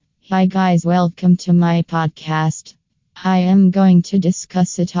Hi, guys, welcome to my podcast. I am going to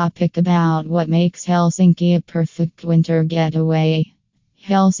discuss a topic about what makes Helsinki a perfect winter getaway.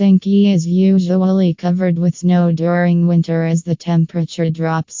 Helsinki is usually covered with snow during winter as the temperature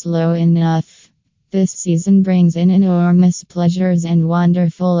drops low enough. This season brings in enormous pleasures and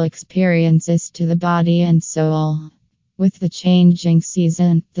wonderful experiences to the body and soul. With the changing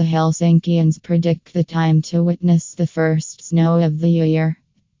season, the Helsinkians predict the time to witness the first snow of the year.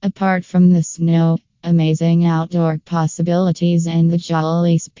 Apart from the snow, amazing outdoor possibilities and the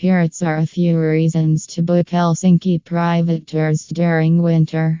jolly spirits are a few reasons to book Helsinki private tours during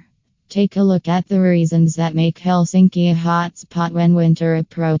winter. Take a look at the reasons that make Helsinki a hotspot when winter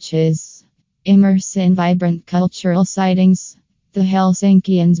approaches. Immerse in vibrant cultural sightings. The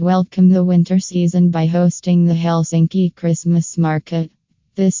Helsinkians welcome the winter season by hosting the Helsinki Christmas Market.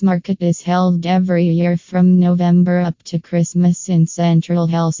 This market is held every year from November up to Christmas in central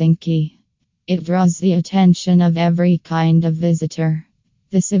Helsinki. It draws the attention of every kind of visitor.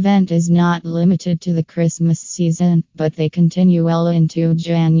 This event is not limited to the Christmas season, but they continue well into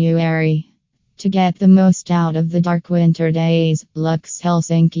January. To get the most out of the dark winter days, Lux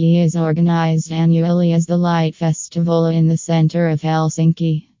Helsinki is organized annually as the Light Festival in the center of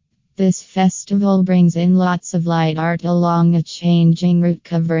Helsinki. This festival brings in lots of light art along a changing route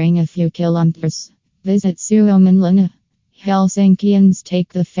covering a few kilometers. Visit Suomenlinna. Helsinkians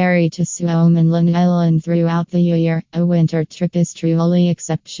take the ferry to Suomenlinna Island throughout the year. A winter trip is truly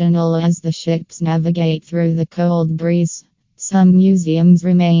exceptional as the ships navigate through the cold breeze. Some museums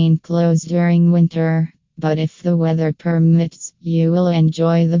remain closed during winter, but if the weather permits, you will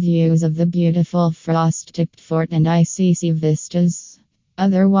enjoy the views of the beautiful frost-tipped fort and icy sea vistas.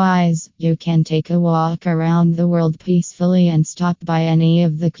 Otherwise, you can take a walk around the world peacefully and stop by any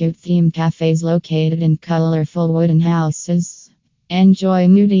of the cute themed cafes located in colorful wooden houses. Enjoy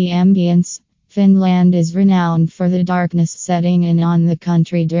moody ambience. Finland is renowned for the darkness setting in on the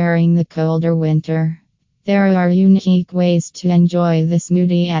country during the colder winter. There are unique ways to enjoy this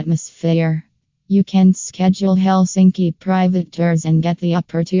moody atmosphere. You can schedule Helsinki private tours and get the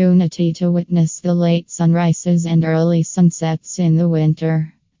opportunity to witness the late sunrises and early sunsets in the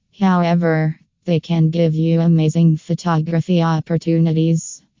winter. However, they can give you amazing photography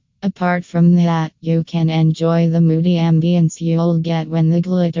opportunities. Apart from that, you can enjoy the moody ambience you'll get when the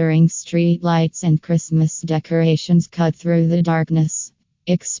glittering street lights and Christmas decorations cut through the darkness.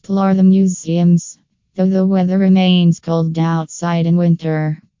 Explore the museums. Though the weather remains cold outside in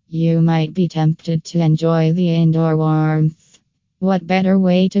winter, you might be tempted to enjoy the indoor warmth. What better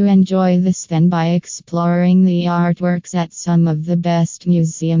way to enjoy this than by exploring the artworks at some of the best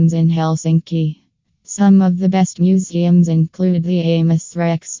museums in Helsinki? Some of the best museums include the Amos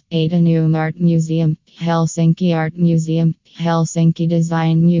Rex, Ateneume Art Museum, Helsinki Art Museum, Helsinki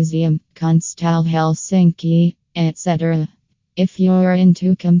Design Museum, Kunsthall Helsinki, etc. If you're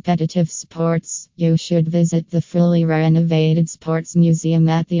into competitive sports, you should visit the fully renovated sports museum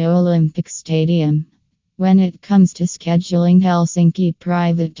at the Olympic Stadium. When it comes to scheduling Helsinki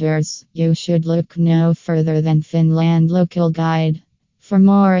private tours, you should look no further than Finland Local Guide. For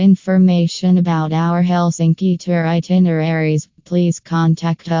more information about our Helsinki tour itineraries, please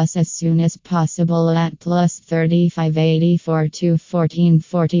contact us as soon as possible at +35 84 214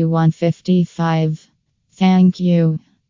 41 55. Thank you.